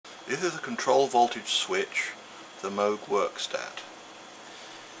This is a control voltage switch, the Moog Werkstatt.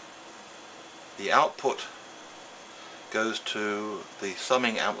 The output goes to the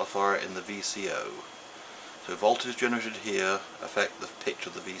summing amplifier in the VCO. So voltage generated here affect the pitch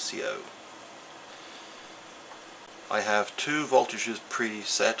of the VCO. I have two voltages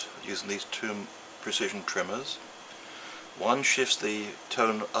preset using these two precision trimmers. One shifts the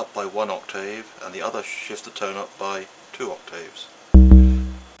tone up by 1 octave and the other shifts the tone up by 2 octaves.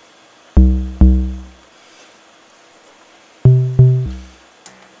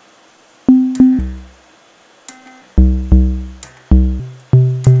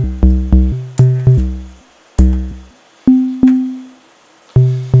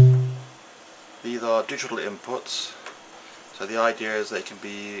 These are digital inputs, so the idea is they can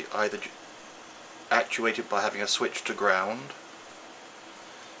be either actuated by having a switch to ground,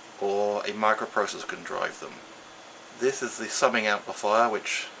 or a microprocessor can drive them. This is the summing amplifier,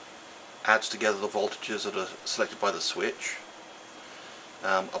 which adds together the voltages that are selected by the switch.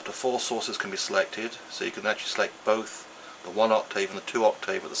 Up to 4 sources can be selected, so you can actually select both the 1 octave and the 2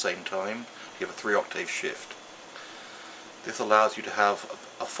 octave at the same time to give a 3 octave shift. This allows you to have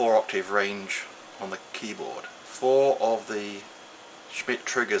a 4 octave range on the keyboard. 4 of the Schmitt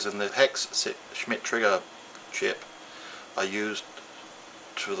triggers in the hex Schmitt trigger chip are used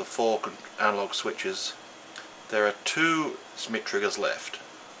to the 4 analog switches. There are 2 Schmitt triggers left,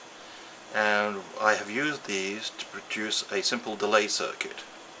 and I have used these to produce a simple delay circuit.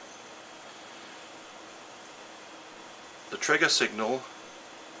 The trigger signal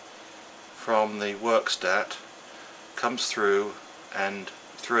from the Werkstatt comes through, and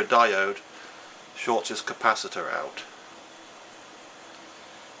through a diode shorts this capacitor out.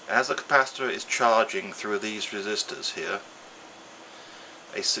 As the capacitor is charging through these resistors here,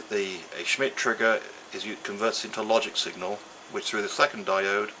 a Schmitt trigger converts into a logic signal, which through the second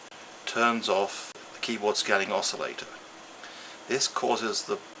diode turns off the keyboard scanning oscillator. This causes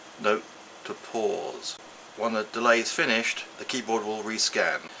the note to pause. When the delay is finished, the keyboard will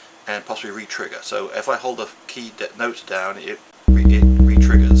rescan and possibly re-trigger. So if I hold the key note down, it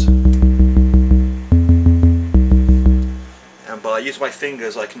re-triggers. And by using my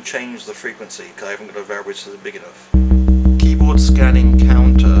fingers I can change the frequency because I haven't got a variable which is big enough. Keyboard scanning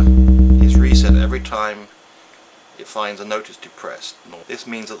counter is reset every time it finds a note is depressed. This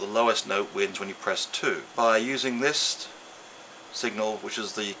means that the lowest note wins when you press 2. By using this signal, which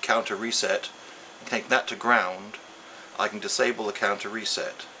is the counter reset, and taking that to ground, I can disable the counter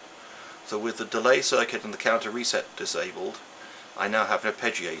reset. So with the delay circuit and the counter reset disabled, I now have an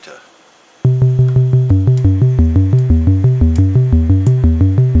arpeggiator.